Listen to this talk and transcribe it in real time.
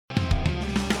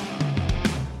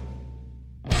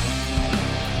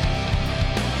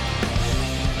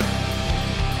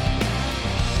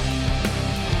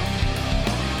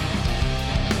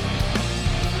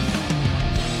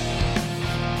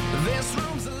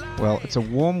Well, it's a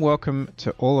warm welcome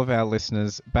to all of our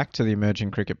listeners back to the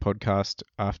Emerging Cricket Podcast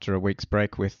after a week's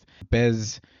break with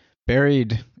Bez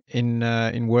buried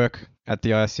in work at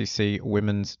the ICC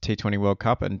Women's T20 World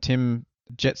Cup and Tim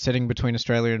jet-setting between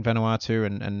Australia and Vanuatu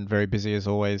and very busy as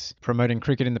always promoting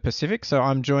cricket in the Pacific. So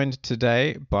I'm joined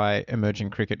today by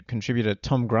Emerging Cricket contributor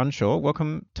Tom Grunshaw.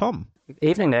 Welcome, Tom.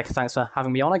 Evening, Nick. Thanks for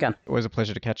having me on again. Always a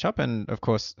pleasure to catch up, and of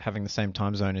course having the same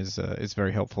time zone is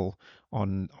very helpful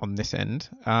on this end.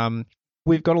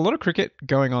 We've got a lot of cricket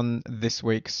going on this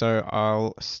week, so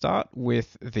I'll start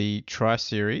with the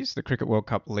Tri-Series, the Cricket World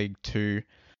Cup League 2,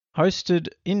 hosted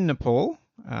in Nepal.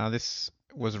 This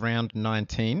was round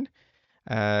 19.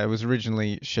 It was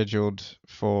originally scheduled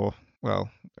for, well,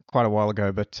 quite a while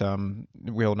ago, but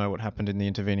we all know what happened in the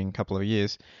intervening couple of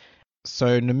years.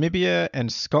 So Namibia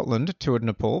and Scotland toured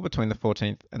Nepal between the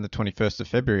 14th and the 21st of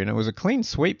February, and it was a clean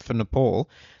sweep for Nepal.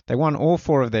 They won all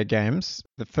 4 of their games.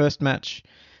 The first match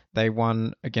they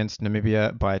won against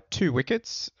Namibia by 2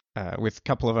 wickets with a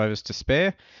couple of overs to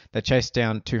spare. They chased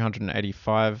down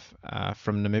 285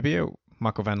 from Namibia.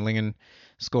 Michael van Lingen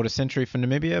scored a century for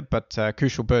Namibia, but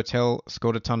Kushal Bertel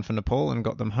scored a ton for Nepal and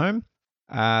got them home.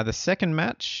 The second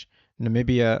match,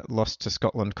 Namibia lost to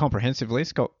Scotland comprehensively.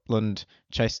 Scotland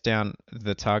chased down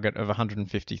the target of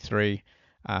 153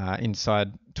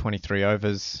 inside 23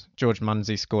 overs. George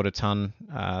Munsey scored a ton.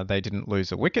 They didn't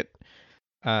lose a wicket.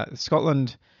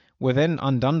 Scotland were then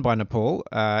undone by Nepal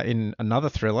in another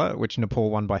thriller, which Nepal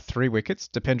won by 3 wickets.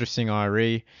 Dipendra Singh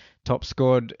Irie top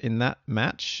scored in that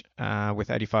match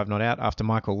with 85 not out after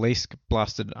Michael Leask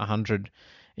blasted 100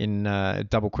 in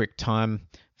double quick time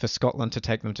for Scotland to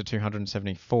take them to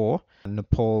 274.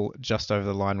 Nepal just over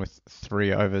the line with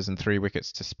 3 overs and 3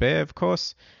 wickets to spare, of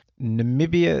course.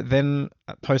 Namibia then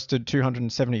posted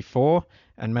 274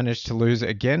 and managed to lose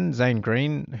again. Zane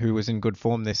Green, who was in good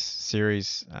form this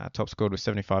series, top scored with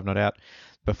 75 not out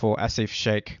before Asif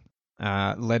Sheikh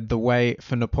led the way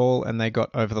for Nepal, and they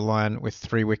got over the line with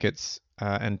 3 wickets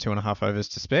and 2.5 overs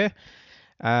to spare.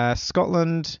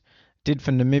 Scotland did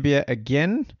for Namibia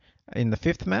again in the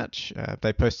 5th match.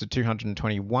 They posted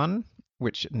 221,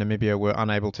 which Namibia were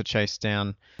unable to chase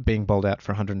down, being bowled out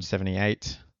for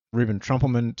 178. Ruben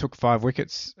Trumpelman took 5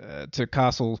 wickets to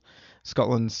castle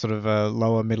Scotland's sort of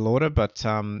lower middle order, but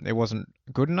it wasn't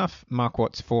good enough. Mark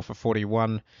Watts, 4 for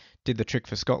 41, did the trick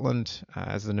for Scotland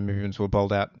as the Namibians were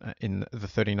bowled out in the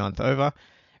 39th over.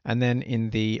 And then in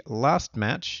the last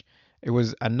match, it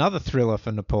was another thriller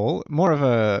for Nepal, more of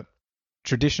a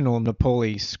traditional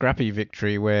Nepali scrappy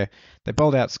victory where they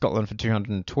bowled out Scotland for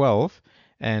 212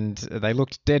 and they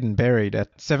looked dead and buried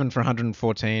at 7 for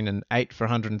 114 and 8 for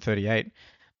 138.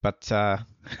 But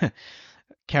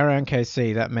Karan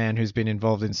KC, that man who's been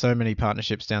involved in so many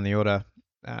partnerships down the order,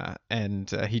 and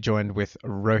he joined with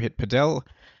Rohit Padel,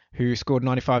 who scored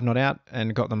 95 not out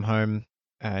and got them home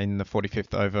in the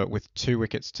 45th over with 2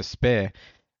 wickets to spare.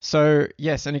 So,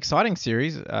 yes, an exciting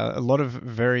series, a lot of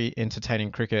very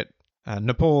entertaining cricket.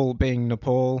 Nepal being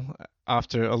Nepal,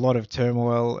 after a lot of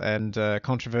turmoil and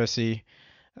controversy,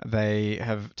 they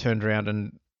have turned around,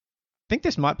 and I think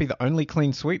this might be the only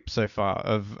clean sweep so far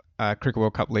of Cricket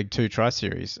World Cup League 2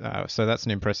 Tri-Series. So that's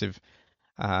an impressive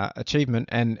achievement,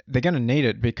 and they're going to need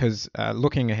it because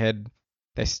looking ahead,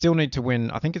 they still need to win,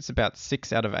 I think it's about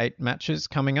 6 out of 8 matches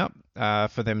coming up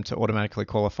for them to automatically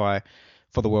qualify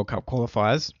for the World Cup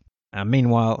qualifiers.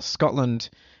 Meanwhile, Scotland,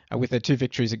 with their 2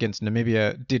 victories against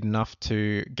Namibia, did enough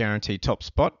to guarantee top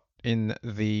spot in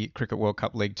the Cricket World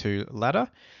Cup League 2 ladder.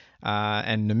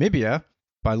 And Namibia,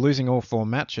 by losing all 4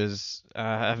 matches,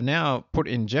 have now put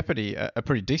in jeopardy a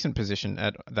pretty decent position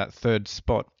at that 3rd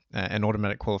spot, an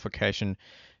automatic qualification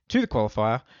to the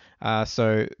qualifier.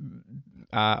 So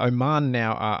Oman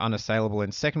now are unassailable in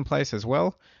 2nd place as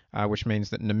well, which means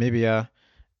that Namibia,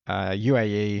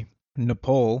 UAE,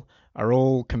 Nepal are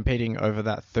all competing over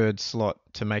that 3rd slot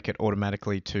to make it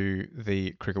automatically to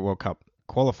the Cricket World Cup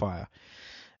qualifier.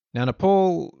 Now,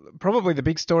 Nepal, probably the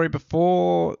big story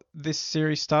before this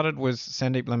series started was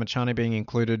Sandeep Lamichhane being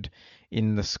included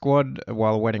in the squad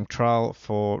while awaiting trial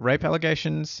for rape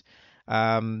allegations.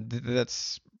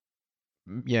 That's,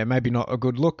 maybe not a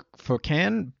good look for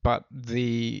Can, but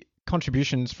the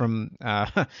contributions from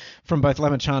both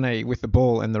Lamichhane with the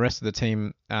ball and the rest of the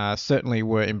team certainly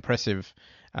were impressive.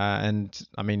 And,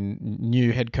 I mean,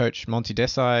 new head coach Monty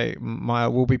Desai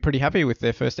will be pretty happy with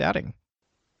their first outing.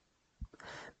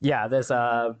 Yeah, there's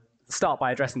start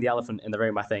by addressing the elephant in the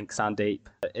room, I think, Sandeep.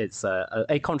 It's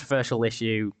a controversial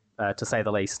issue, to say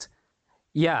the least.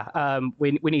 Yeah,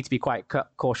 we need to be quite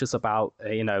cautious about,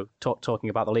 talking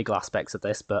about the legal aspects of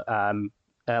this, but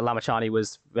Lamichhane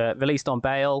was released on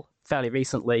bail fairly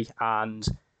recently, and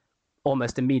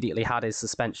almost immediately had his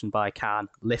suspension by CAN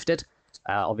lifted.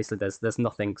 Obviously, there's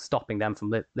nothing stopping them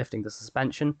from lifting the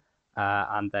suspension,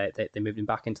 and they moved him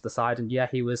back into the side. And yeah,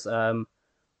 he was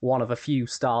one of a few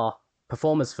star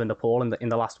performers for Nepal in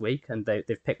the last week, and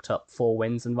they've picked up 4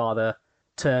 wins and rather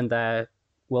turned their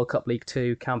World Cup League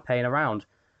 2 campaign around.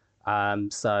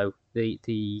 So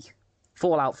the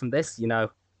fallout from this,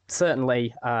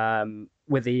 certainly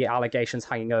with the allegations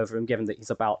hanging over him, given that he's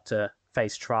about to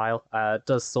face trial,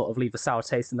 does sort of leave a sour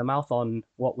taste in the mouth on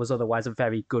what was otherwise a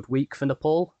very good week for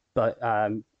Nepal. But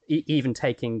even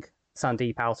taking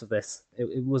Sandeep out of this,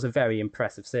 it was a very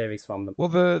impressive series from them. Well,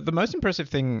 the most impressive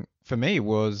thing for me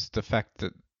was the fact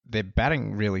that their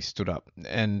batting really stood up,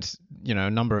 and a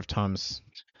number of times,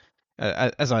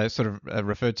 as I sort of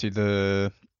referred to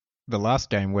the last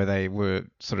game where they were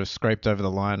sort of scraped over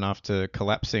the line after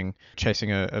collapsing,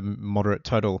 chasing a moderate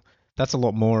total. That's a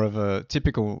lot more of a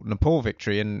typical Nepal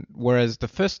victory, and whereas the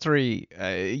first 3,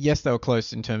 yes, they were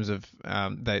close in terms of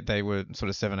they were sort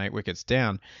of 7-8 wickets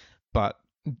down, but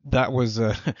that was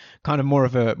kind of more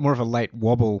of a late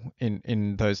wobble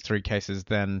in those 3 cases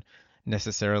than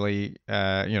necessarily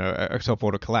a top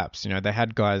order collapse. They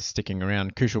had guys sticking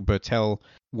around. Kushal Bertel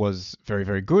was very,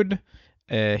 very good.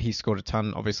 He scored a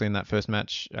ton, obviously, in that first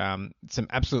match. Some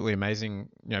absolutely amazing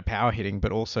power hitting,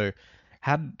 but also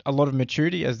had a lot of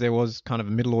maturity, as there was kind of a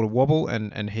middle order wobble,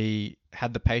 and he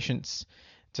had the patience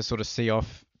to sort of see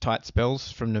off tight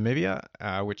spells from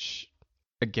Namibia, which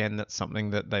again, that's something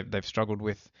that they've struggled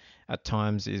with at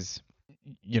times, is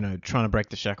trying to break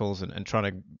the shackles and trying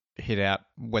to hit out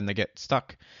when they get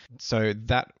stuck. So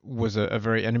that was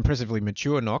an impressively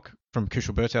mature knock from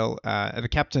Kushal Bertel. The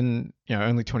captain,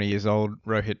 only 20 years old,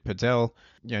 Rohit Padel,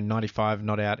 95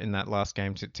 not out in that last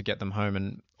game to get them home,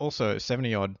 and also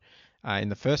 70 odd in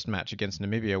the first match against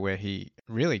Namibia, where he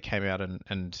really came out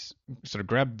and sort of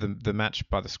grabbed the match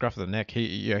by the scruff of the neck.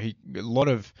 He a lot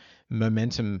of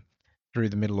momentum through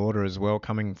the middle order as well,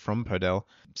 coming from Podell.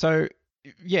 So,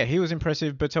 yeah, he was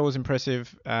impressive. Bertel was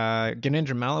impressive.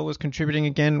 Ganendra Malla was contributing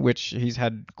again, which he's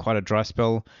had quite a dry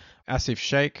spell. Asif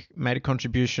Sheikh made a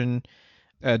contribution.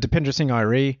 Dipendra Singh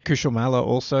Airi, Kushal Malla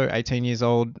also, 18 years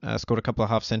old, scored a couple of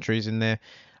half centuries in there.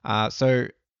 So,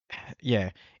 yeah,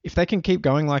 if they can keep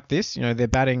going like this, their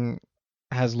batting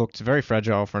has looked very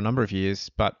fragile for a number of years,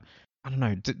 but I don't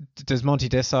know, does Monty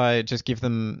Desai just give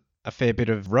them a fair bit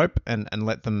of rope and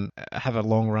let them have a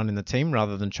long run in the team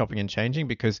rather than chopping and changing?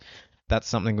 Because that's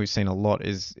something we've seen a lot,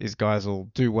 is guys will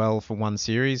do well for one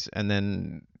series and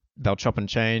then they'll chop and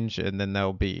change, and then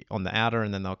they'll be on the outer,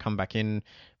 and then they'll come back in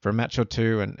for a match or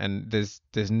two, and there's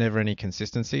never any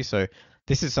consistency. So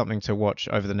this is something to watch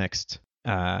over the next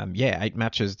 8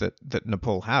 matches that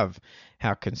Nepal have.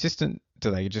 How consistent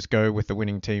do they just go with the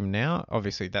winning team now?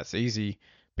 Obviously that's easy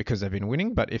because they've been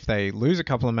winning, but if they lose a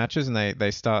couple of matches and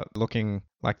they start looking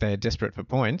like they're desperate for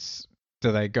points,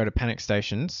 do they go to panic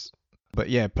stations? But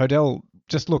yeah, Podell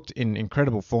just looked in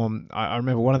incredible form. I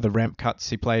remember one of the ramp cuts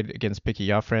he played against Picky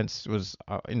Yafrance was,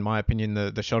 in my opinion,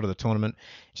 the shot of the tournament.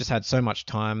 He just had so much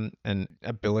time and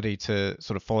ability to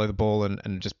sort of follow the ball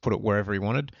and just put it wherever he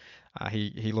wanted.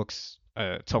 He looks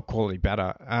a top quality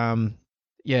batter.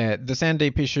 Yeah, the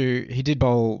Sandeep issue, he did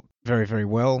bowl very, very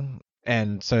well.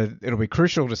 And so it'll be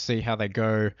crucial to see how they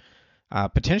go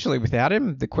potentially without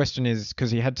him. The question is,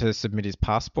 because he had to submit his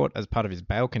passport as part of his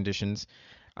bail conditions,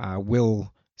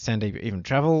 will Sandeep even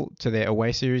travel to their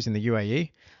away series in the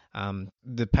UAE?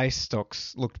 The pace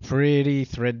stocks looked pretty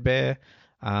threadbare.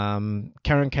 Karan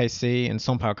KC and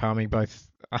Sompal Kami both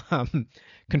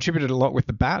contributed a lot with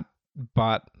the bat,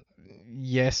 but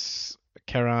yes,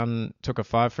 Karan took a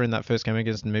 5 for in that first game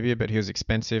against Namibia, but he was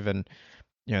expensive, and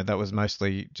that was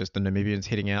mostly just the Namibians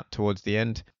hitting out towards the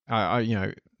end.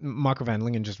 Michael Van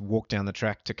Lingen just walked down the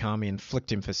track to Kami and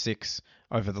flicked him for 6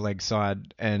 over the leg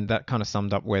side, and that kind of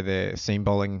summed up where their seam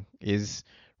bowling is.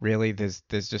 Really, there's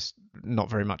just not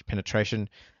very much penetration.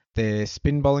 Their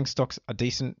spin bowling stocks are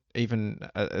decent, even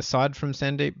aside from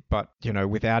Sandeep, but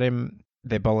without him,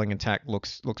 their bowling attack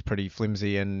looks pretty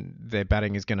flimsy, and their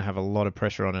batting is going to have a lot of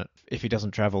pressure on it if he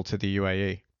doesn't travel to the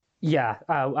UAE. Yeah,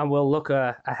 and we'll look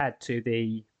ahead to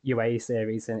the UAE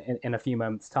series in a few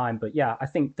moments' time. But yeah, I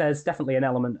think there's definitely an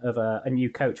element of a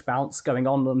new coach bounce going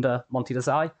on under Monty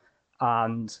Desai.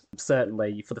 And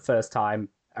certainly for the first time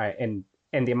in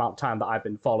the amount of time that I've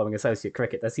been following associate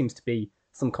cricket, there seems to be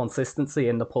some consistency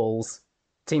in Nepal's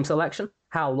team selection.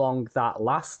 How long that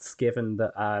lasts, given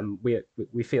that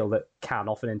we feel that CAN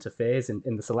often interferes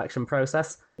in the selection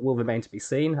process, will remain to be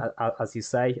seen. As you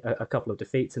say, a couple of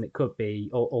defeats, and it could be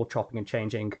all chopping and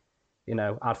changing,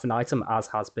 ad infinitum, as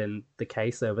has been the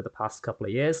case over the past couple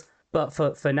of years. But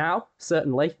for now,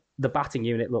 certainly, the batting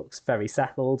unit looks very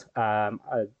settled.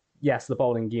 Yes, the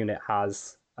bowling unit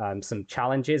has some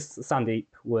challenges. Sandeep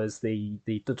was the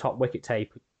top wicket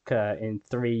taker in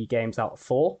 3 games out of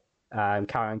 4.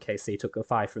 Karen KC took a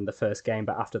 5 from the first game,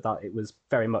 but after that, it was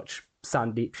very much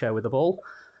Sandeep show with the ball.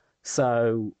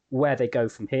 So where they go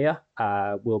from here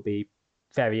will be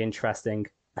very interesting.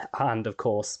 And of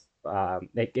course,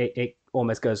 it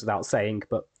almost goes without saying,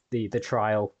 but the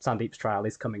trial, Sandeep's trial,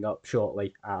 is coming up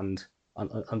shortly, and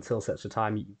until such a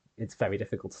time, it's very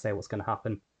difficult to say what's going to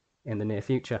happen in the near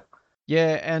future.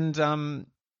 Yeah, and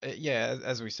yeah,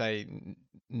 as we say,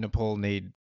 Nepal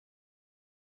need.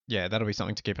 Yeah, that'll be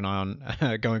something to keep an eye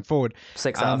on going forward.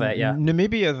 6 out of 8, yeah.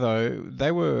 Namibia, though,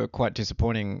 they were quite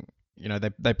disappointing. You know,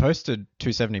 they posted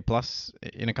 270 plus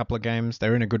in a couple of games. They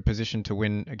were in a good position to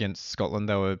win against Scotland.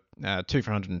 They were 2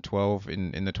 for 112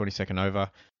 in the 22nd over.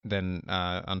 Then,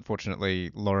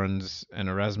 unfortunately, Lawrence and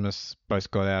Erasmus both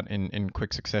got out in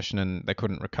quick succession and they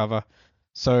couldn't recover.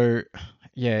 So,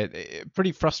 yeah,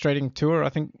 pretty frustrating tour, I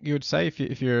think you would say,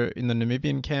 if you're in the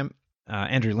Namibian camp.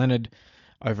 Andrew Leonard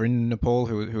over in Nepal,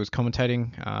 who was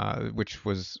commentating, which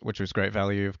was great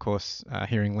value, of course,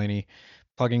 hearing Lenny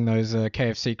plugging those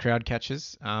KFC crowd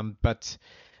catches. But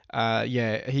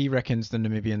yeah, he reckons the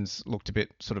Namibians looked a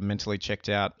bit sort of mentally checked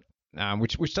out,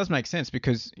 which does make sense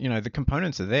because, you know, the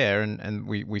components are there and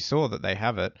we saw that they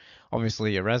have it.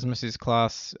 Obviously, Erasmus is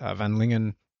class. Van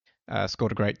Lingen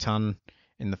scored a great ton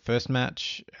in the first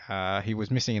match. He was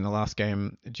missing in the last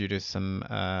game due to some...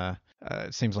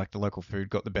 it seems like the local food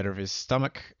got the better of his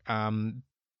stomach.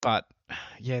 But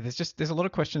yeah, there's a lot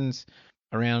of questions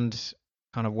around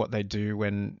kind of what they do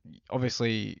when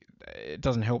obviously it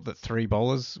doesn't help that 3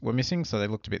 bowlers were missing, so they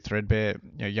looked a bit threadbare.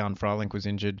 You know, Jan Freiling was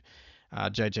injured.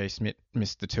 JJ Smith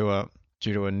missed the tour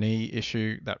due to a knee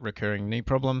issue, that recurring knee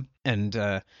problem, and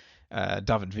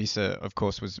David Visa, of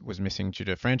course, was missing due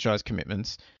to franchise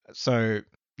commitments. So,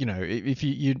 you know, if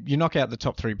you knock out the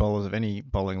top 3 bowlers of any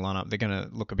bowling lineup, they're going to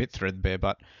look a bit threadbare.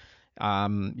 But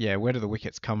yeah, where do the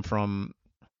wickets come from?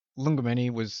 Lungomeni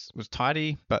was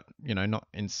tidy, but, you know, not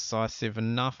incisive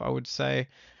enough, I would say.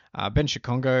 Ben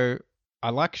Shikongo, I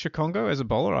like Shikongo as a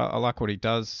bowler. I like what he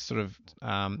does. Sort of,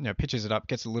 you know, pitches it up,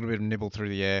 gets a little bit of nibble through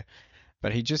the air,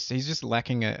 but he's just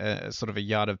lacking a sort of a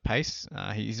yard of pace.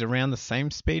 He's around the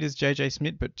same speed as JJ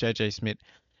Smith, but JJ Smith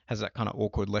has that kind of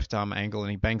awkward left arm angle,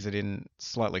 and he bangs it in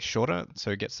slightly shorter, so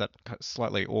he gets that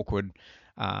slightly awkward,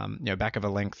 you know, back of a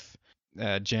length,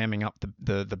 jamming up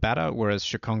the batter. Whereas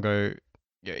Shikongo,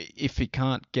 if he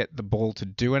can't get the ball to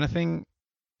do anything,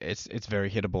 it's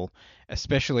very hittable,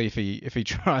 especially if he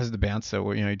tries the bouncer,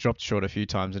 or, you know, he dropped short a few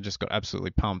times and just got absolutely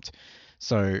pumped.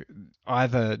 So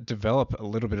either develop a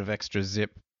little bit of extra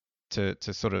zip to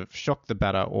sort of shock the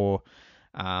batter, or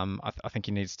I think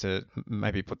he needs to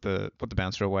maybe put the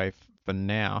bouncer away for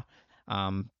now.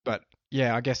 But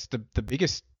yeah, I guess the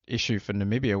biggest issue for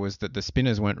Namibia was that the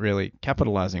spinners weren't really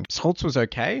capitalising. Holtz was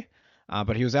okay,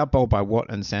 but he was outbowled by Watt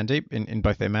and Sandeep in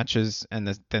both their matches, and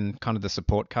then kind of the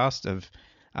support cast of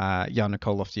Jan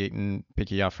Nicole Lofty-Eaton,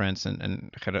 Pieke Jaafrans,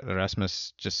 and Gerrit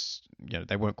Erasmus, just, you know,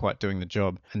 they weren't quite doing the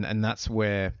job. And that's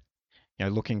where, you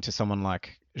know, looking to someone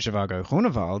like Zhivago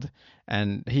Groenewald,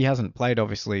 and he hasn't played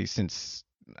obviously since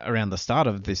around the start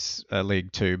of this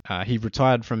League 2. He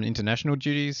retired from international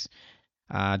duties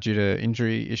due to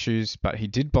injury issues, but he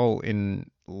did bowl in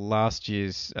last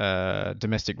year's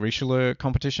domestic Richelieu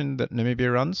competition that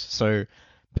Namibia runs. So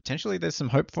potentially there's some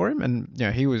hope for him, and, you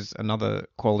know, he was another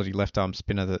quality left arm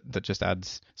spinner that just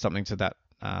adds something to that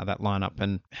lineup.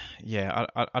 And yeah,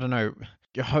 I don't know.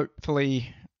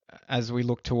 Hopefully, as we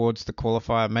look towards the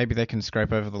qualifier, maybe they can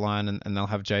scrape over the line and they'll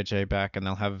have JJ back, and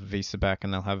they'll have Visa back,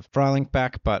 and they'll have Freiling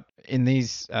back. But in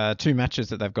these 2 matches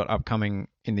that they've got upcoming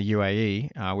in the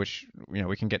UAE, which, you know,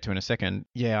 we can get to in a second,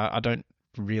 yeah, I don't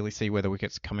really see where the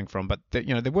wicket's coming from. But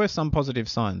you know, there were some positive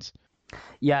signs.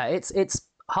 Yeah, it's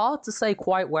hard to say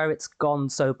quite where it's gone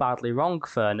so badly wrong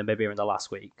for Namibia in the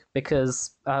last week,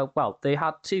 because well, they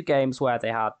had 2 games where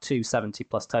they had 270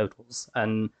 plus totals,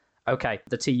 and okay,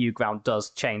 the TU ground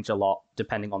does change a lot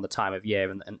depending on the time of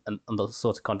year and the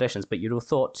sort of conditions, but you'd have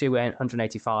thought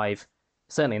 285,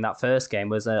 certainly in that first game,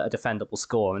 was a defendable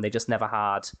score, and they just never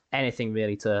had anything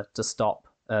really to stop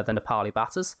the Nepali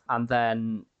batters. And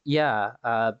then, yeah,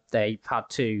 they had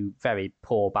 2 very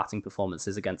poor batting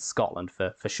performances against Scotland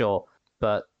for sure.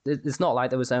 But it's not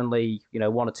like there was only, you know,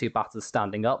 1 or 2 batters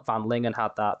standing up. Van Lingen had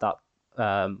that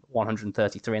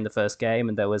 133 in the first game,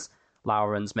 and there was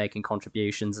Lowrens making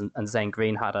contributions, and Zane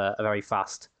Green had a very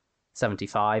fast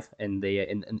 75 in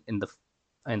the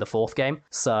 4th game.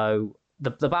 So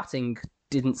the batting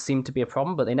didn't seem to be a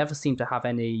problem, but they never seemed to have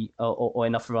any or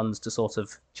enough runs to sort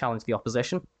of challenge the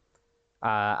opposition.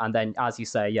 And then, as you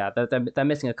say, yeah, they're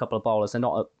missing a couple of bowlers. They're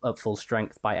not at full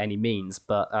strength by any means,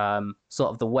 but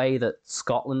sort of the way that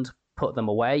Scotland put them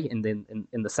away in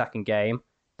the second game,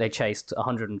 they chased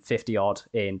 150 odd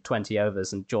in 20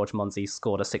 overs, and George Munsey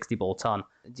scored a 60 ball ton.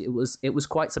 It was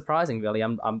quite surprising, really.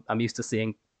 I'm used to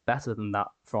seeing better than that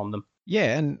from them.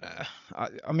 Yeah, and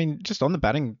I mean, just on the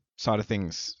batting side of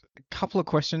things, a couple of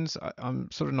questions. I'm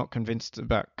sort of not convinced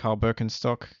about Carl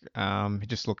Birkenstock. He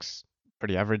just looks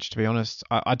pretty average, to be honest.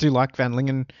 I do like Van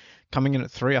Lingen coming in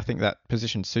at 3. I think that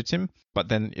position suits him. But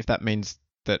then if that means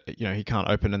that he can't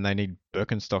open and they need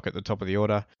Birkenstock at the top of the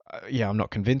order, yeah, I'm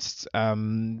not convinced.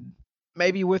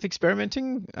 Maybe worth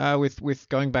experimenting with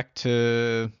going back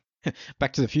to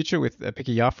Back to the Future with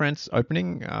Picky Yarfrance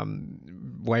opening.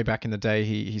 Way back in the day,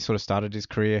 he sort of started his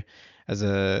career as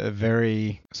a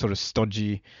very sort of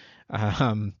stodgy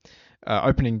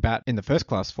opening bat in the first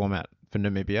class format for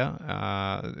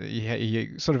Namibia.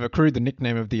 He sort of accrued the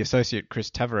nickname of the associate Chris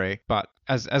Tavare, but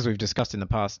as we've discussed in the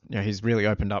past, he's really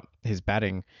opened up his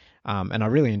batting, and I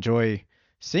really enjoy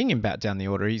seeing him bat down the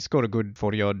order. He scored a good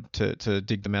 40 odd to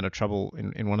dig them out of trouble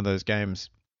in one of those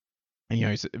games. And,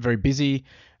 he's very busy.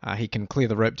 He can clear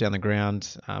the rope down the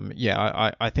ground.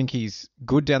 I think he's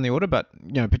good down the order, but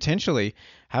potentially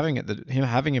having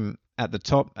him at the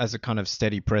top as a kind of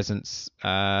steady presence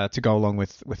to go along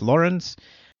with Lawrence.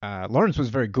 Lawrence was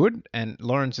very good, and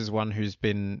Lawrence is one who's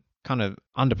been kind of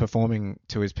underperforming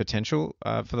to his potential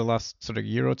for the last sort of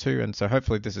year or two, and so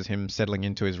hopefully this is him settling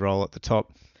into his role at the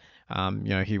top.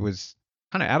 He was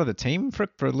kind of out of the team for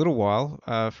a little while,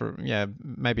 for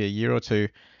maybe a year or two.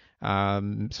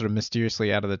 Sort of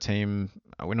mysteriously out of the team.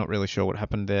 We're not really sure what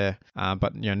happened there.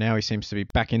 But now he seems to be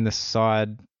back in the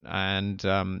side,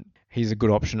 and he's a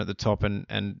good option at the top.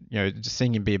 And just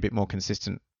seeing him be a bit more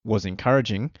consistent was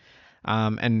encouraging.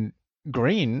 And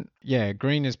Green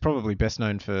is probably best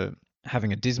known for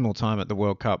having a dismal time at the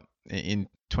World Cup in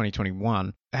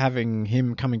 2021. Having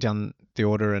him coming down the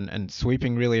order and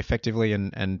sweeping really effectively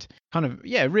and kind of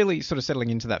really sort of settling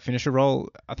into that finisher role,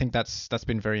 I think that's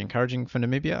been very encouraging for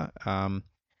Namibia.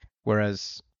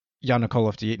 Whereas Jan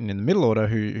Eaton in the middle order,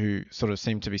 who sort of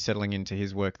seemed to be settling into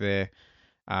his work there,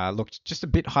 looked just a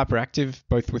bit hyperactive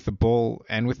both with the ball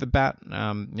and with the bat.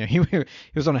 He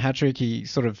was on a hat trick. He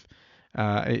sort of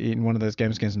in one of those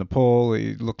games against Nepal,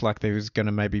 it looked like they was going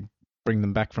to maybe bring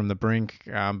them back from the brink,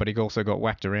 but he also got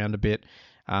whacked around a bit,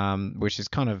 which is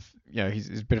kind of,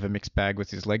 he's a bit of a mixed bag with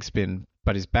his leg spin,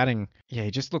 but his batting, he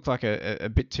just looked like a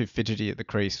bit too fidgety at the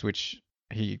crease, which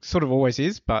he sort of always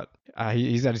is, but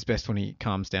he's at his best when he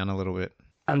calms down a little bit.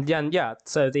 And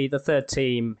so the third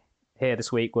team here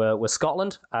this week were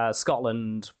Scotland.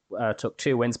 Scotland took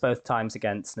 2 wins both times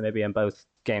against Namibia and both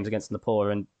games against Nepal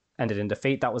and ended in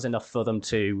defeat. That was enough for them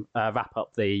to wrap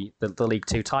up the League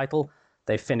 2 title.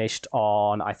 They finished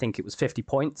on, I think it was 50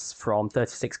 points from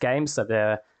 36 games, so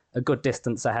they're a good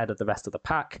distance ahead of the rest of the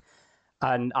pack.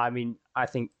 And I mean, I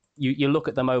think you look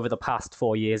at them over the past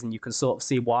 4 years and you can sort of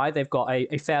see why. They've got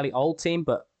a fairly old team,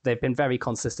 but they've been very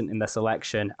consistent in their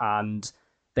selection, and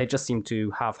they just seem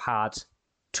to have had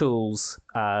tools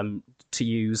to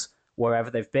use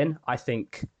wherever they've been. I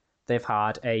think they've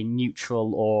had a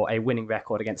neutral or a winning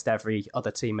record against every other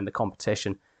team in the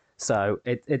competition. So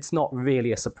it's not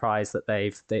really a surprise that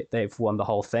they've won the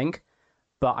whole thing,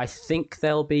 but I think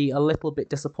they'll be a little bit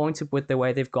disappointed with the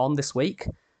way they've gone this week.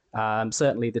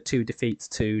 Certainly the 2 defeats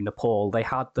to Nepal, they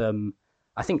had them,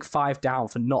 I think, 5 down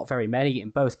for not very many in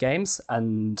both games,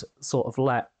 and sort of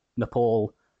let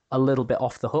Nepal a little bit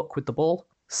off the hook with the ball.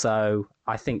 So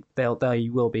I think they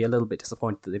will be a little bit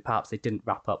disappointed that perhaps they didn't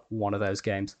wrap up one of those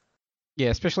games. Yeah,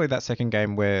 especially that second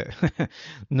game where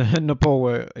Nepal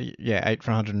were 8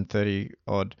 for 130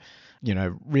 odd.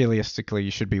 Realistically,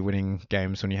 you should be winning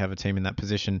games when you have a team in that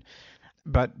position.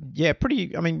 But they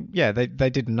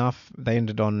did enough. They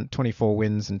ended on 24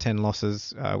 wins and 10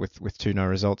 losses with 2 no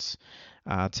results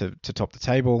to top the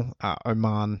table.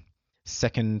 Oman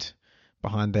second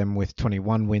behind them with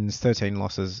 21 wins, 13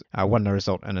 losses, 1 no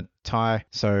result and a tie.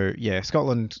 So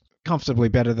Scotland comfortably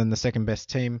better than the second best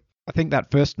team. I think that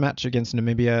first match against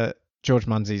Namibia, George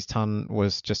Munsey's ton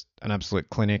was just an absolute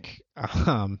clinic.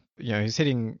 He's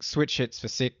hitting switch hits for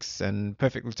 6 and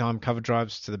perfectly timed cover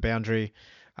drives to the boundary.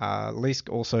 Leask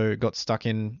also got stuck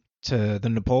in to the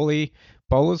Nepali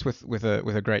bowlers with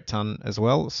a great ton as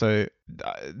well. So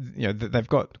they've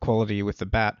got quality with the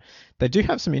bat. They do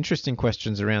have some interesting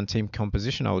questions around team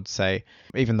composition, I would say,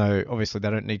 even though obviously they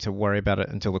don't need to worry about it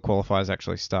until the qualifiers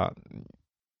actually start.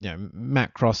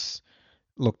 Matt Cross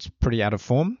looked pretty out of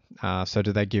form. So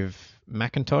do they give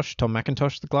Tom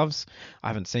McIntosh, the gloves. I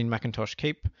haven't seen McIntosh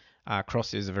keep.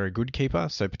 Cross is a very good keeper,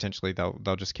 so potentially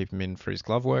they'll just keep him in for his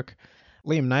glove work.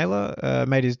 Liam Naylor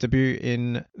made his debut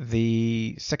in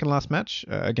the second last match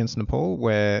against Nepal,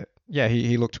 where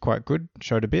he looked quite good,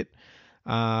 showed a bit.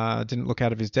 Didn't look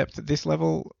out of his depth at this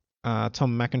level.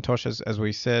 Tom McIntosh, as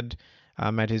we said,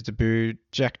 made his debut.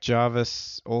 Jack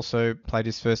Jarvis also played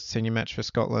his first senior match for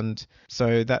Scotland.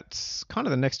 So that's kind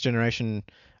of the next generation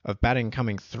of batting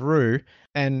coming through.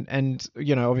 And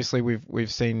obviously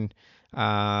we've seen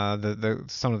some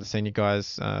of the senior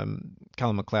guys.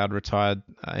 Callum McLeod retired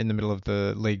in the middle of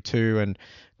the League Two, and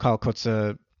Kyle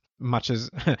Coetzer, much as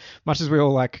we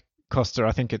all like Costa,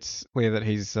 I think it's clear that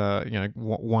he's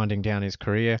winding down his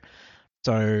career.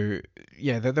 So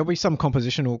there'll be some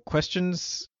compositional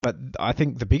questions, but I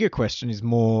think the bigger question is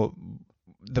more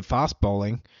the fast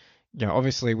bowling.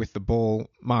 Obviously with the ball,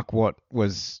 Mark Watt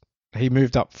he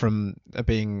moved up from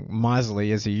being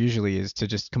miserly as he usually is to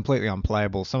just completely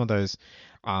unplayable. Some of those,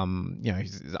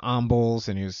 his arm balls,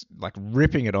 and he was like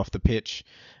ripping it off the pitch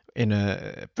in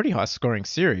a pretty high scoring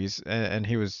series, and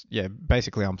he was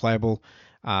basically unplayable.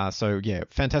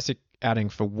 Fantastic outing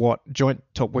for Watt, joint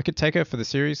top wicket taker for the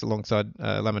series alongside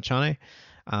Lamichhane.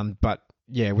 But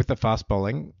with the fast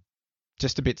bowling,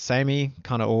 just a bit samey,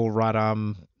 kind of all right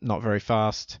arm, not very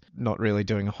fast, not really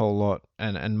doing a whole lot,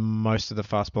 and most of the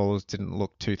fast bowlers didn't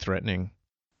look too threatening.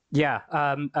 Yeah,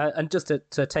 and just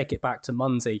to take it back to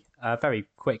Munsey very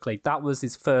quickly, that was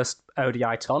his first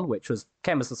ODI ton, which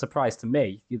came as a surprise to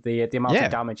me. The amount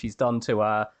of damage he's done to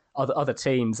other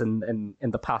teams in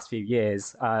the past few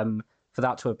years. For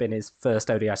that to have been his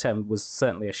first ODI ton was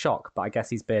certainly a shock. But I guess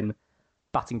he's been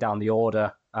batting down the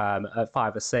order at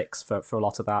 5 or 6 for a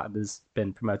lot of that, and has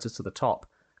been promoted to the top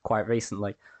quite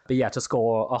recently. But to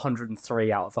score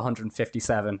 103 out of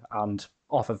 157 and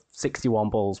off of 61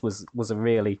 balls was a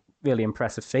really, really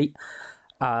impressive feat.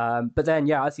 But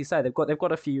then, as you say, they've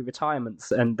got a few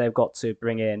retirements, and they've got to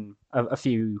bring in a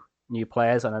few new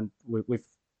players. And we've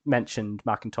mentioned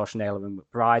McIntosh, Naylor, and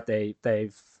McBride.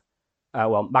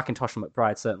 McIntosh and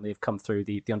McBride certainly have come through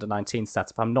the under-19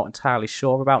 setup. I'm not entirely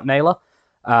sure about Naylor.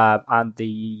 And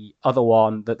the other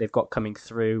one that they've got coming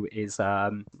through is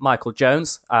Michael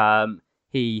Jones.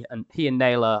 He and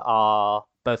Naylor are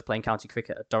both playing county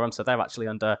cricket at Durham, so they're actually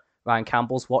under Ryan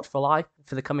Campbell's watchful eye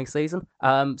for the coming season.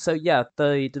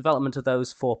 The development of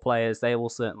those 4 players, they will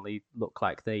certainly look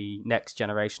like the next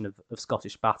generation of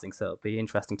Scottish batting, so it'll be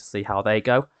interesting to see how they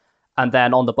go. And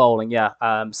then on the bowling,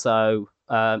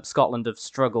 Scotland have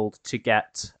struggled to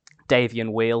get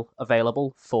Davian Wheel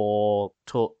available for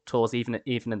tours, even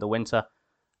in the winter.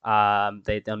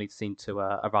 They only seem to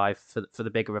arrive for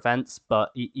the bigger events, but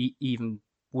even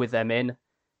with them in,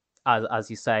 as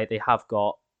you say, they have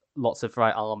got lots of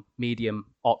right arm medium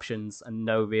options and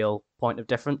no real point of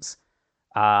difference.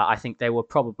 I think they were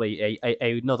probably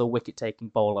another wicket taking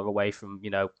bowler away from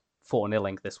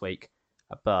 4-0 this week,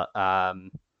 but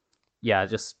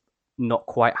just not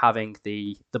quite having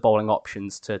the bowling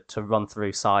options to run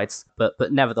through sides, but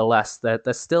nevertheless they're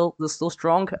still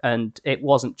strong, and it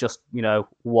wasn't just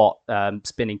what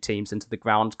spinning teams into the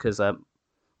ground, because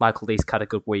Michael Leask had a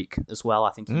good week as well.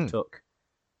 I think he took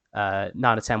 9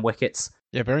 or 10 wickets.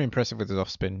 Yeah, very impressive with his off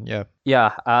spin.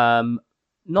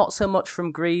 Not so much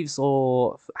from Greaves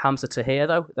or Hamza Tahir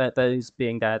though. Those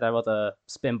being their other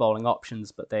spin bowling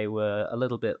options, but they were a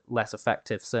little bit less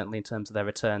effective, certainly in terms of their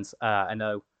returns. I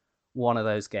know one of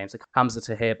those games, Hamza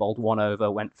Tahir bowled 1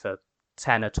 over, went for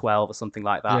 10 or 12 or something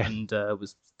like that, and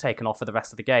was taken off for the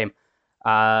rest of the game.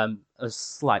 A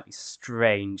slightly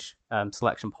strange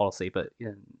selection policy, but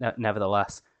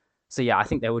nevertheless. So I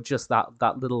think they were just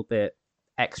that little bit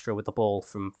extra with the ball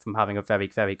from having a very,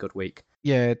 very good week.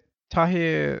 Yeah,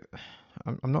 Tahir,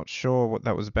 I'm not sure what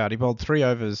that was about. He bowled 3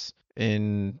 overs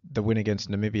in the win against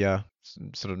Namibia,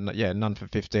 sort of none for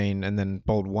 15, and then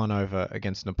bowled 1 over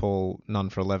against Nepal, none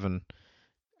for 11,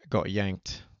 got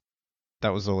yanked.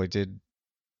 That was all he did.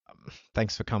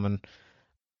 Thanks for coming.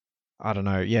 I don't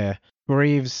know. Yeah,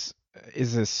 Greaves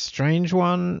is a strange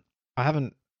one.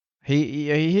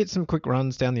 He hit some quick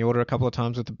runs down the order a couple of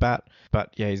times with the bat,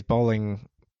 but his bowling,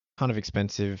 kind of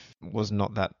expensive, was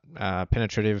not that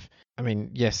penetrative. I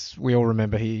mean, yes, we all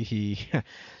remember he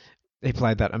he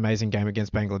played that amazing game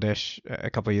against Bangladesh a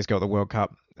couple of years ago at the World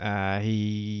Cup.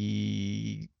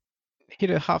 He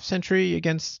hit a half century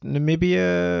against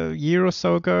Namibia a year or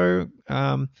so ago.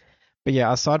 But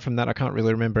aside from that, I can't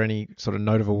really remember any sort of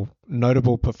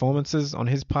notable performances on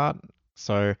his part.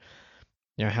 So,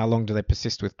 how long do they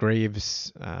persist with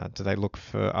Greaves? Do they look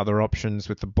for other options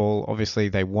with the ball? Obviously,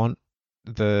 they want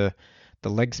the the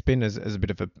leg spin as a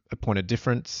bit of a point of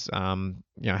difference.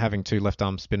 Having two left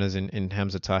arm spinners in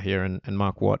Hamza Tahir and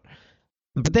Mark Watt.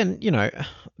 But then,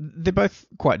 they're both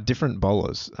quite different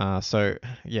bowlers. So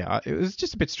yeah, it was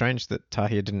just a bit strange that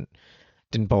Tahir didn't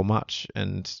bowl much,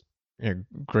 and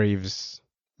Greaves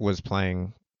was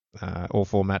playing all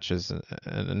four matches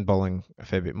and bowling a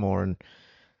fair bit more. And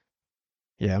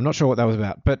yeah, I'm not sure what that was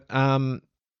about. But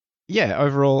yeah,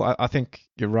 overall, I think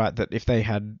you're right that if they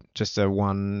had just a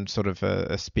one sort of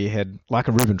a spearhead, like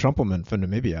a Ruben Trumpelman for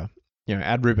Namibia,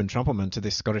 add Ruben Trumpelman to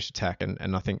this Scottish attack,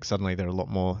 and I think suddenly they're a lot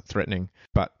more threatening.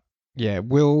 But yeah,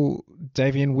 will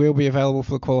Davian Wheel be available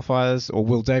for the qualifiers, or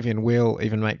will Davian Wheel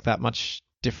even make that much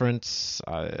difference?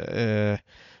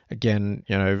 Again,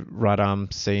 right arm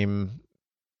seam,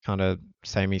 kind of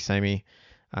samey.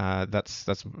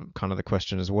 That's kind of the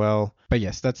question as well. But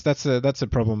yes, that's a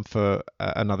problem for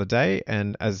another day.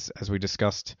 And as we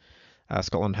discussed,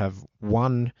 Scotland have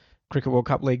won Cricket World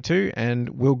Cup League Two, and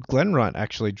Will Glenwright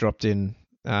actually dropped in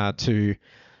to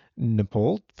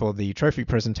Nepal for the trophy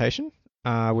presentation,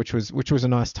 which was a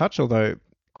nice touch, although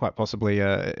quite possibly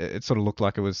it sort of looked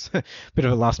like it was a bit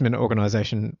of a last minute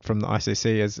organisation from the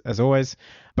ICC as always.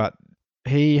 But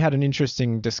he had an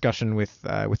interesting discussion with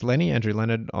Andrew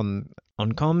Leonard on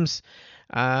comms,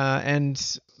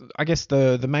 and I guess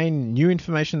the main new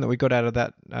information that we got out of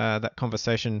that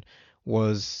conversation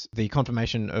was the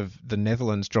confirmation of the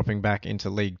Netherlands dropping back into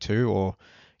League Two, or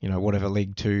whatever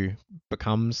League Two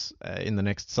becomes in the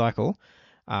next cycle,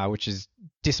 which is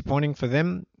disappointing for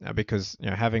them because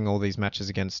having all these matches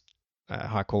against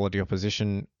high quality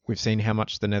opposition, we've seen how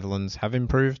much the Netherlands have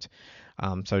improved.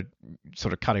 So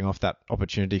sort of cutting off that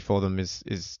opportunity for them is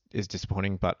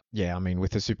disappointing. But yeah, I mean,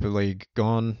 with the Super League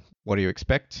gone, what do you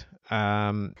expect?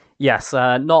 Yes,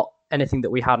 not anything that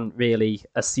we hadn't really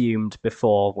assumed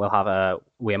before.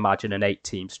 We imagine an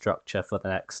 8-team structure for the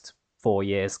next 4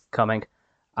 years coming,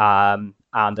 and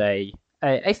a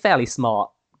fairly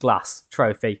smart glass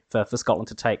trophy for Scotland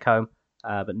to take home,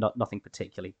 but nothing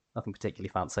particularly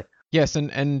fancy. Yes,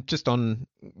 and just on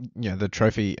the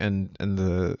trophy and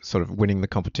the sort of winning the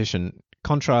competition,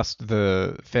 contrast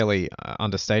the fairly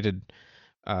understated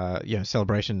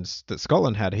celebrations that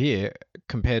Scotland had here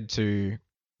compared to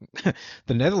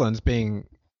the Netherlands being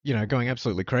going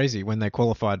absolutely crazy when they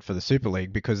qualified for the Super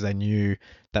League because they knew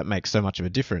that makes so much of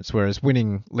a difference. Whereas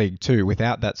winning League Two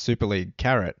without that Super League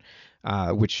carrot,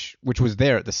 which was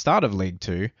there at the start of League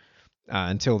Two,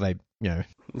 until they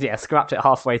scrapped it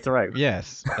halfway through.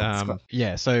 Yes.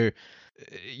 Yeah. So,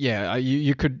 yeah,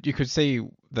 you could see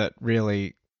that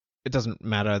really it doesn't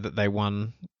matter that they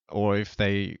won or if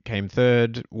they came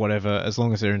third, whatever. As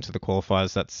long as they're into the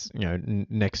qualifiers, that's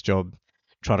next job,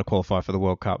 try to qualify for the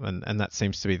World Cup, and that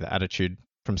seems to be the attitude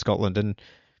from Scotland. And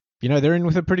they're in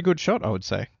with a pretty good shot, I would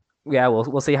say. Yeah,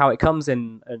 we'll see how it comes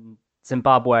in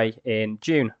Zimbabwe in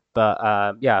June.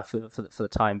 But yeah, for the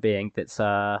time being, it's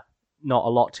not a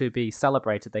lot to be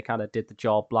celebrated. They kind of did the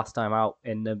job last time out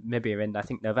in Namibia in, I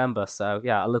think, November. So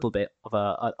yeah, a little bit of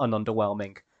an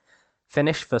underwhelming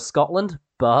finish for Scotland,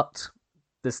 but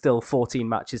there's still 14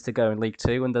 matches to go in League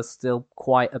Two, and there's still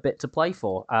quite a bit to play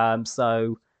for.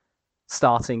 So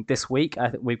starting this week, I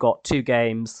think we've got 2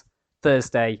 games,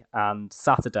 Thursday and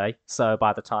Saturday. So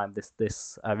by the time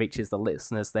this reaches the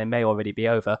listeners, they may already be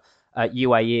over.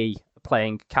 UAE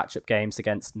playing catch-up games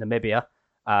against Namibia.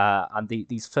 And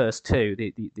these first two,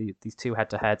 these two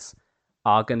head-to-heads,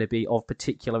 are going to be of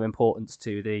particular importance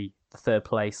to the third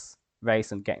place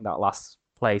race and getting that last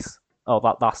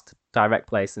direct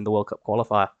place in the World Cup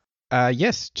qualifier.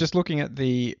 Yes, just looking at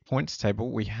the points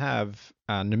table, we have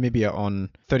Namibia on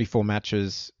 34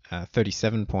 matches,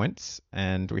 37 points,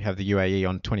 and we have the UAE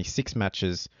on 26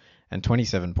 matches and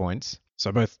 27 points.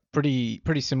 So both pretty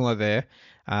similar there.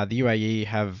 The UAE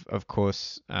have, of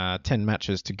course, 10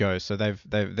 matches to go, so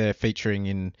they're featuring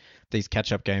in these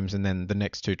catch-up games and then the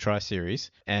next 2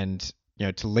 tri-series. And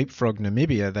to leapfrog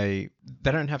Namibia, they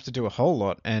don't have to do a whole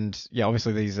lot. And yeah,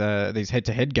 obviously these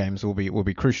head-to-head games will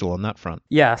be crucial on that front.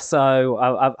 Yeah, so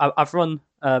I've run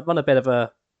a bit of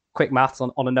a quick maths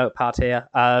on a notepad here.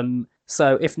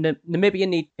 So if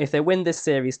Namibia if they win this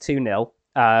series 2-0.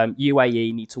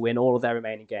 UAE need to win all of their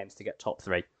remaining games to get top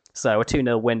 3. So a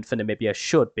 2-0 win for Namibia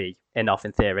should be enough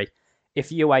in theory.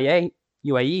 If UAE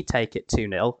take it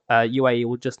 2-0, UAE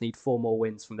will just need 4 more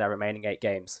wins from their remaining 8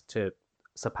 games to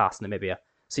surpass Namibia.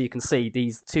 So you can see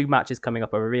these 2 matches coming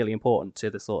up are really important to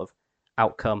the sort of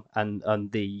outcome and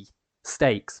the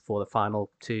stakes for the final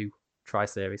 2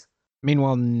 tri-series.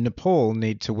 Meanwhile, Nepal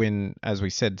need to win, as we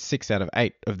said, 6 out of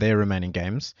 8 of their remaining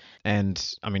games.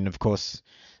 And, I mean, of course,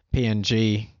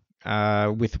 PNG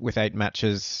with 8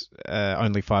 matches,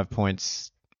 only 5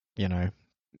 points. you know,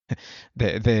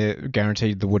 they're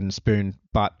guaranteed the wooden spoon.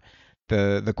 But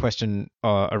the question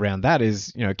around that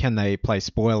is, can they play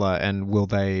spoiler, and will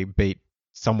they beat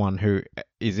someone who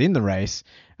is in the race,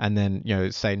 and then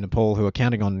say Nepal, who are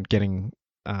counting on getting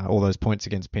all those points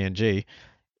against PNG.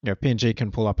 PNG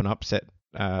can pull up an upset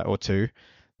or two.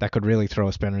 That could really throw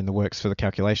a spanner in the works for the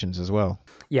calculations as well.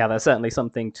 Yeah, there's certainly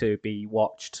something to be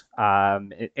watched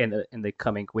in the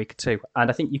coming week or two, and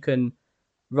I think you can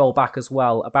roll back as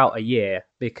well about a year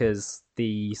because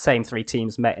the same three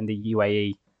teams met in the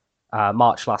UAE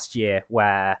March last year,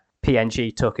 where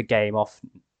PNG took a game off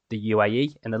the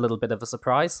UAE in a little bit of a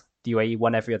surprise. The UAE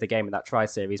won every other game in that tri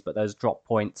series, but those drop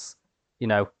points,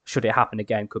 should it happen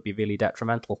again, could be really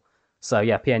detrimental. So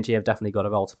yeah, PNG have definitely got a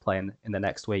role to play in the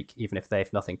next week, even if they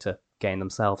have nothing to gain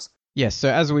themselves. Yes, so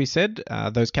as we said,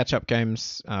 those catch-up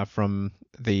games from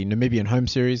the Namibian home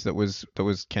series that was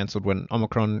cancelled when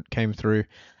Omicron came through,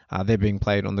 they're being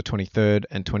played on the 23rd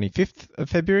and 25th of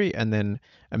February, and then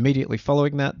immediately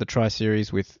following that, the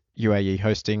tri-series with UAE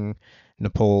hosting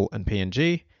Nepal and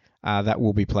PNG. That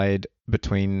will be played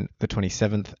between the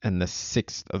 27th and the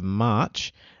 6th of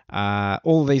March.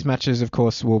 All of these matches, of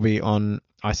course, will be on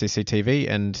ICC TV,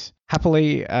 and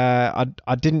happily,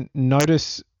 I didn't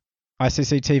notice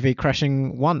ICC TV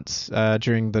crashing once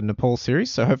during the Nepal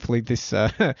series, so hopefully this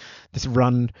this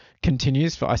run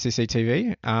continues for ICC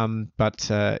TV.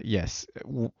 But yes,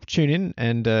 tune in,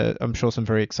 and I'm sure some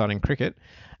very exciting cricket.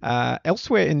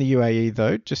 Elsewhere in the UAE,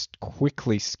 though, just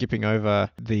quickly skipping over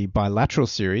the bilateral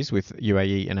series with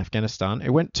UAE and Afghanistan,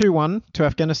 it went 2-1 to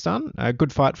Afghanistan. A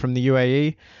good fight from the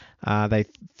UAE. They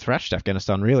thrashed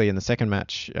Afghanistan really in the second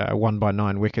match, won by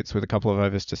 9 wickets with a couple of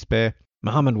overs to spare.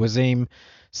 Mohammad Wasim,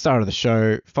 star of the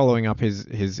show, following up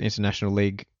his International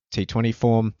League T20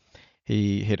 form.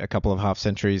 He hit a couple of half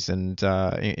centuries, and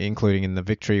including in the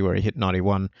victory where he hit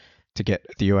 91 to get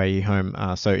the UAE home.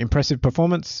 So impressive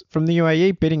performance from the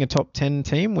UAE, beating a top 10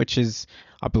 team, which is,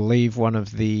 I believe, one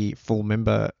of the full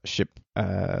membership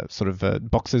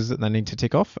boxes that they need to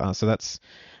tick off. So that's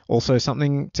also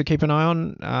something to keep an eye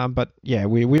on. But yeah,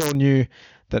 we all knew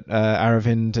that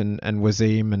Aravind and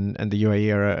Wasim and the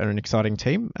UAE are an exciting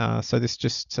team. So this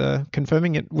just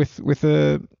confirming it with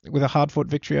a hard-fought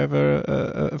victory over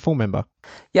a full member.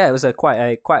 Yeah, it was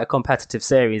quite a competitive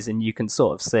series, and you can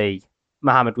sort of see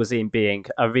Mohammad Wasim being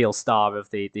a real star of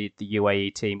the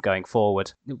UAE team going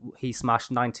forward. He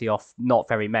smashed 90 off not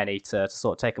very many to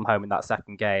sort of take him home in that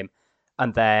second game,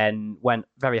 and then went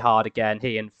very hard again,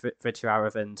 he and Fritz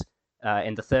Aravind,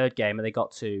 in the third game, and they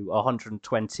got to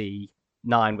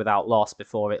 129 without loss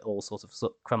before it all sort of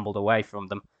crumbled away from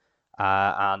them.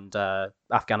 And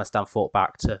Afghanistan fought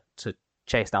back to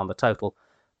chase down the total.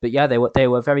 But yeah, they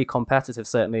were very competitive,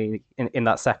 certainly in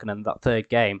that second and that third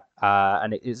game.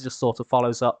 And it just sort of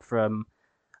follows up from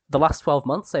the last 12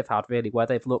 months they've had, really, where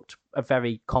they've looked a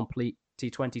very complete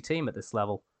T20 team at this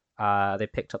level. They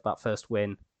picked up that first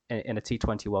win in a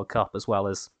T20 World Cup, as well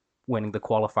as winning the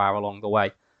qualifier along the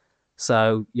way.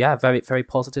 So yeah, very, very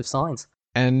positive signs.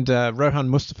 And Rohan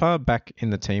Mustafa back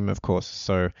in the team, of course.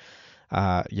 So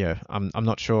yeah, I'm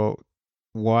not sure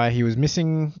why he was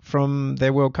missing from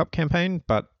their World Cup campaign,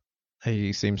 but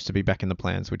he seems to be back in the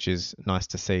plans, which is nice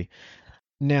to see.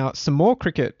 Now, some more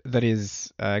cricket that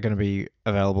is going to be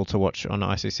available to watch on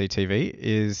ICC TV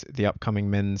is the upcoming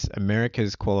Men's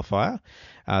Americas qualifier.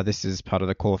 This is part of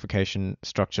the qualification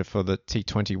structure for the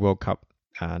T20 World Cup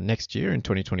next year in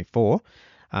 2024.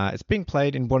 It's being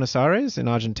played in Buenos Aires in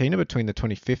Argentina between the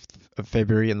 25th of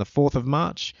February and the 4th of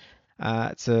March.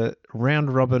 It's a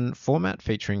round-robin format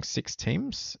featuring 6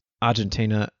 teams: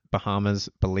 Argentina, Bahamas,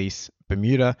 Belize,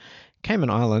 Bermuda, Cayman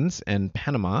Islands, and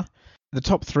Panama. The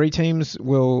top 3 teams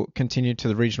will continue to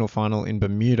the regional final in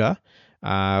Bermuda,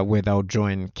 where they'll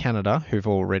join Canada, who've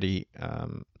already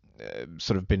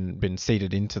sort of been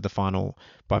seeded into the final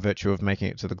by virtue of making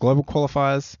it to the global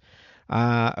qualifiers.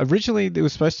 Originally, there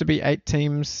was supposed to be 8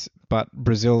 teams, but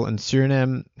Brazil and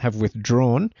Suriname have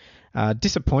withdrawn.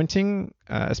 Disappointing,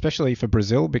 especially for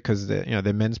Brazil, because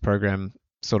their men's program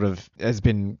sort of has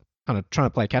been kind of trying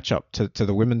to play catch up to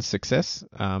the women's success.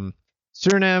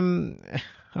 Suriname,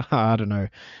 I don't know.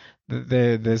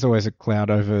 There's always a cloud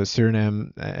over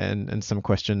Suriname and some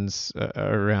questions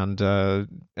around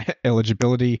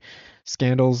eligibility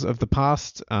scandals of the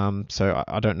past. So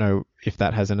I don't know if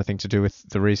that has anything to do with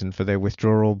the reason for their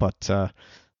withdrawal, but sort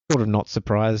of not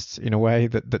surprised in a way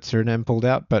that Suriname pulled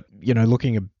out. But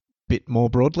looking a bit more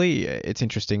broadly, it's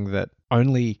interesting that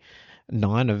only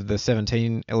 9 of the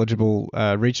 17 eligible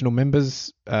regional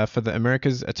members for the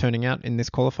Americas are turning out in this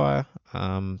qualifier.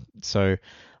 So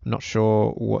I'm not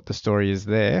sure what the story is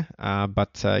there,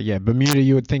 but yeah, Bermuda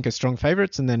you would think are strong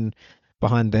favourites, and then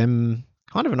behind them,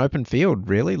 kind of an open field,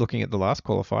 really, looking at the last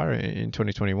qualifier in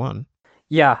 2021.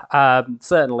 Yeah,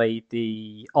 certainly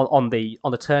on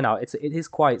the turnout, it is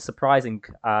quite surprising.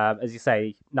 As you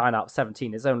say, 9 out of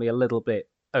 17 is only a little bit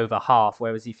over half.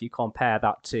 Whereas if you compare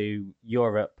that to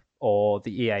Europe or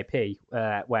the EAP,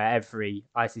 where every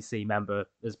ICC member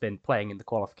has been playing in the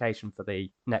qualification for the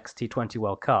next T20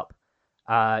 World Cup,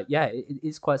 yeah, it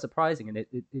is quite surprising, and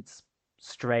it's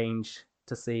strange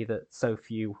to see that so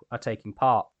few are taking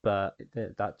part. But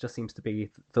that just seems to be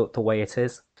the way it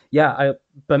is. Yeah,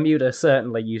 Bermuda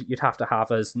certainly you'd have to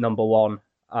have as number one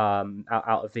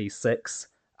out of these six.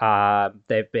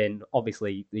 They've been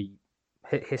obviously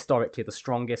historically the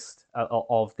strongest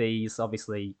of these.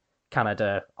 Obviously,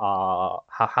 Canada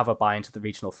have a bye into the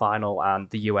regional final, and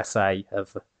the USA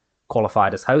have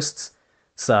qualified as hosts.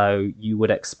 So you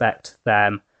would expect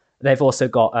them. They've also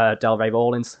got Delray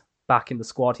Rawlins back in the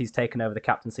squad. He's taken over the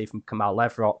captaincy from Kamal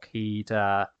Levrock. He'd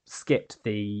skipped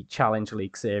the Challenge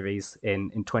League series in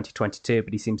 2022,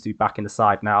 but he seems to be back in the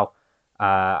side now,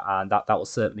 and that will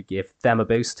certainly give them a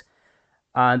boost.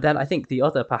 And then I think the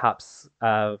other perhaps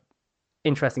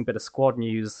interesting bit of squad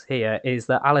news here is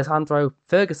that Alejandro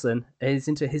Ferguson is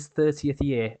into his 30th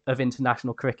year of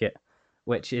international cricket,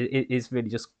 which is really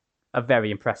just a very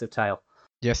impressive tale.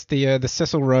 Yes, the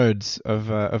Cecil Rhodes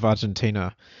of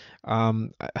Argentina.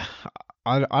 Um,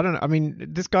 I don't know. I mean,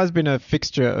 this guy's been a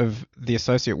fixture of the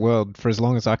associate world for as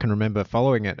long as I can remember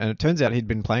following it, and it turns out he'd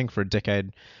been playing for a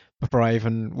decade before I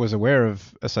even was aware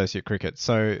of associate cricket.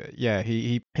 So yeah,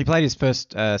 he played his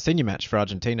first senior match for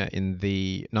Argentina in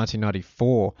the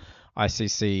 1994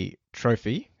 ICC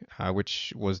Trophy,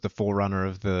 which was the forerunner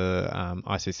of the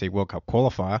ICC World Cup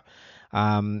qualifier.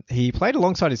 He played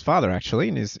alongside his father actually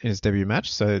in his debut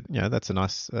match, so that's a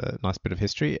nice bit of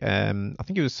history. I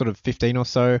think he was sort of 15 or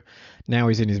so. Now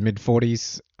he's in his mid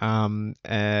 40s.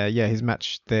 Yeah, his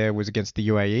match there was against the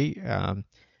UAE.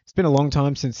 It's been a long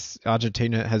time since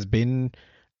Argentina has been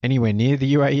anywhere near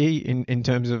the UAE in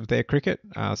terms of their cricket.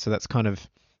 So that's kind of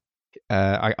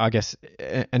I guess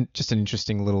and just an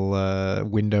interesting little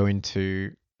window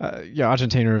into yeah,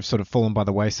 Argentina have sort of fallen by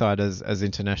the wayside as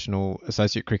international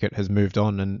associate cricket has moved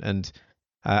on, and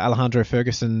Alejandro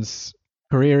Ferguson's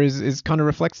career is kind of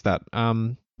reflects that.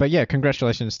 But yeah,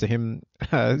 congratulations to him,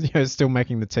 still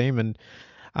making the team, and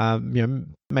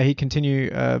may he continue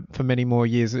for many more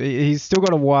years. He's still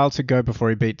got a while to go before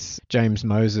he beats James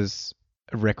Moses'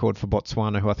 record for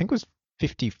Botswana, who I think was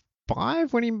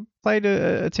 55 when he played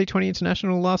a T20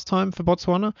 international last time for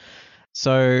Botswana.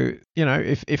 So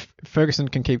if Ferguson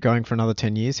can keep going for another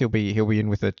 10 years, he'll be in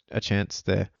with a chance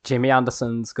there. Jimmy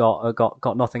Anderson's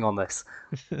got nothing on this.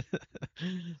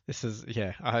 This is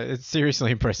it's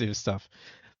seriously impressive stuff.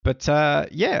 But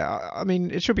yeah, I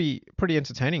mean it should be pretty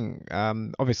entertaining.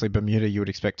 Obviously Bermuda you would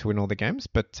expect to win all the games,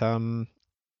 but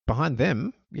behind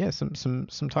them, yeah, some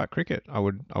tight cricket, I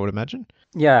would imagine.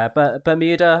 Yeah, but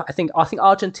Bermuda, I think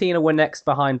Argentina were next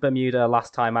behind Bermuda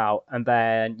last time out, and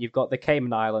then you've got the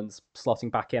Cayman Islands slotting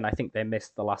back in. I think they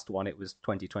missed the last one. It was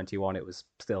 2021. It was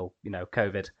still,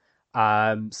 COVID.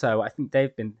 So I think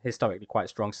they've been historically quite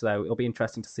strong. So it'll be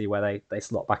interesting to see where they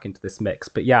slot back into this mix.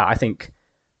 But yeah, I think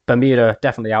Bermuda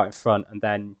definitely out in front, and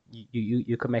then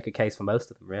you could make a case for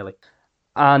most of them really.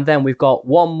 And then we've got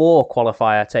one more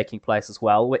qualifier taking place as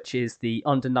well, which is the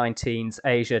Under-19s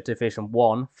Asia Division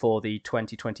 1 for the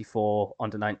 2024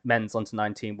 Men's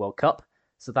Under-19 World Cup.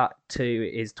 So that too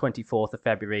is 24th of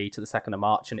February to the 2nd of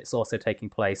March, and it's also taking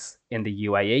place in the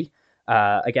UAE.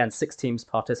 Again, 6 teams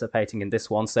participating in this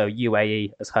one. So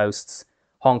UAE as hosts,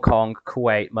 Hong Kong,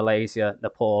 Kuwait, Malaysia,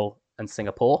 Nepal, and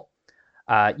Singapore.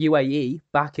 UAE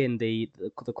back in the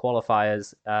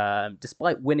qualifiers,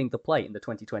 despite winning the plate in the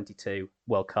 2022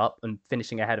 World Cup and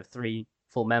finishing ahead of 3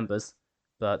 full members,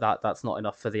 but that's not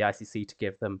enough for the ICC to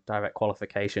give them direct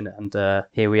qualification. And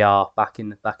here we are back in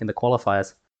the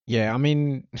qualifiers. Yeah, I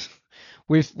mean,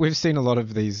 we've seen a lot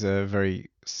of these very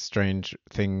strange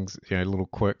things, little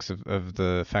quirks of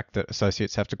the fact that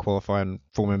associates have to qualify and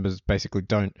full members basically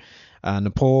don't.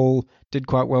 Nepal did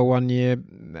quite well one year.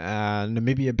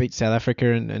 Namibia beat South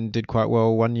Africa and did quite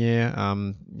well one year.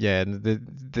 Yeah,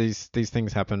 these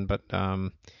things happen, but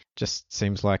just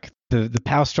seems like the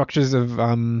power structures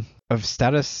of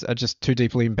status are just too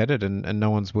deeply embedded, and no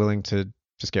one's willing to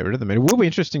just get rid of them. It will be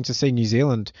interesting to see New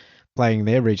Zealand playing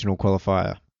their regional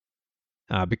qualifier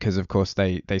because, of course,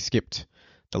 they skipped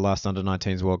the last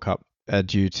Under-19s World Cup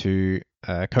due to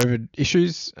COVID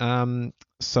issues.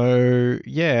 So,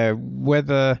 yeah,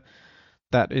 whether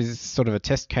that is sort of a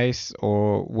test case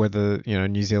or whether,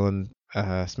 New Zealand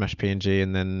smash PNG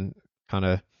and then kind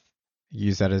of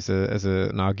use that as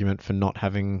an argument for not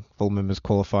having full members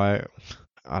qualify.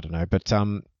 I don't know, but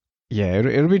yeah,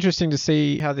 it'll be interesting to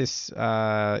see how this this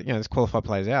qualifier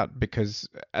plays out, because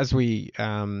as we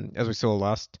saw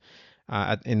last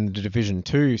in the Division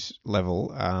Two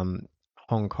level,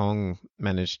 Hong Kong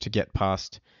managed to get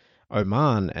past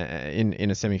Oman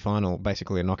in a semi-final,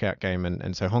 basically a knockout game,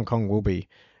 and so Hong Kong will be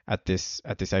at this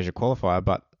Asia qualifier.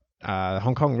 But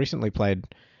Hong Kong recently played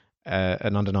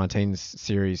an under-19s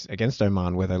series against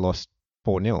Oman where they lost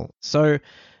 4-0. So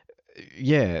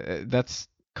yeah, that's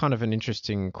kind of an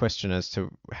interesting question as to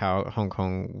how Hong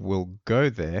Kong will go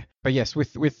there. But yes,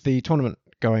 with the tournament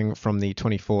going from the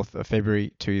 24th of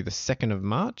February to the 2nd of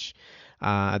March,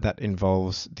 that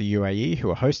involves the UAE, who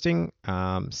are hosting,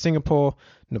 Singapore,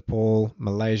 Nepal,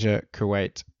 Malaysia,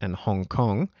 Kuwait, and Hong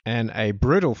Kong, and a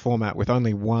brutal format with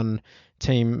only one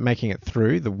team making it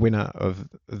through. The winner of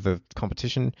the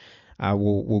competition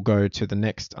will go to the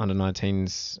next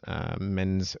under-19s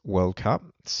men's World Cup.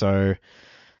 So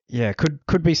yeah,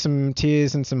 could be some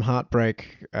tears and some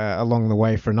heartbreak along the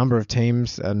way for a number of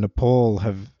teams. Nepal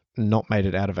have not made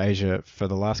it out of Asia for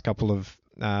the last couple of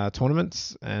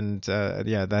tournaments, and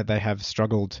yeah, they have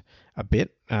struggled a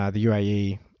bit. The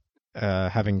UAE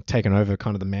having taken over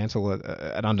kind of the mantle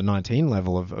at under 19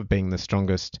 level of being the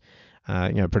strongest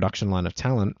production line of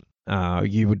talent.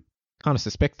 You would kind of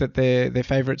suspect that they're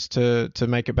favourites to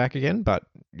make it back again, but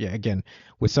yeah, again,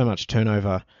 with so much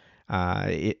turnover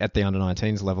at the under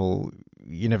 19s level,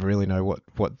 you never really know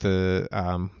what the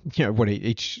what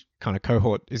each kind of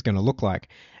cohort is going to look like.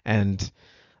 And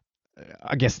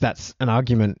I guess that's an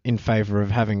argument in favour of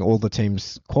having all the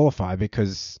teams qualify,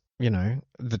 because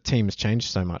the teams change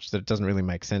so much that it doesn't really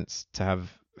make sense to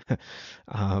have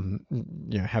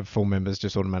have full members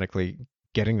just automatically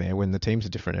getting there when the teams are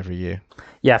different every year.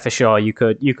 Yeah, for sure. You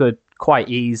could quite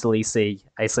easily see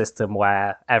a system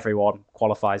where everyone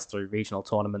qualifies through regional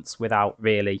tournaments without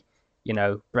really,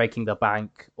 breaking the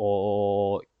bank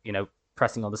or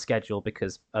pressing on the schedule,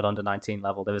 because at under 19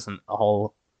 level there isn't a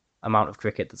whole amount of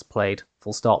cricket that's played.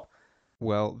 Full stop.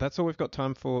 Well, that's all we've got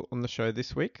time for on the show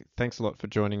this week. Thanks a lot for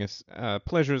joining us.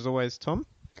 Pleasure as always, Tom.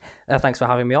 Thanks for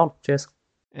having me on. Cheers.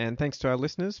 And thanks to our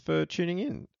listeners for tuning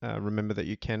in. Remember that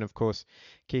you can, of course,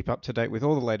 keep up to date with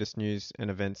all the latest news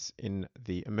and events in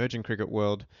the emerging cricket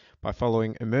world by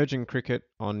following Emerging Cricket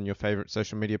on your favourite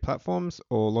social media platforms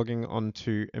or logging on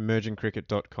to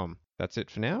emergingcricket.com. That's it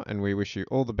for now, and we wish you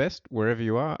all the best wherever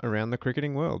you are around the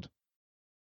cricketing world.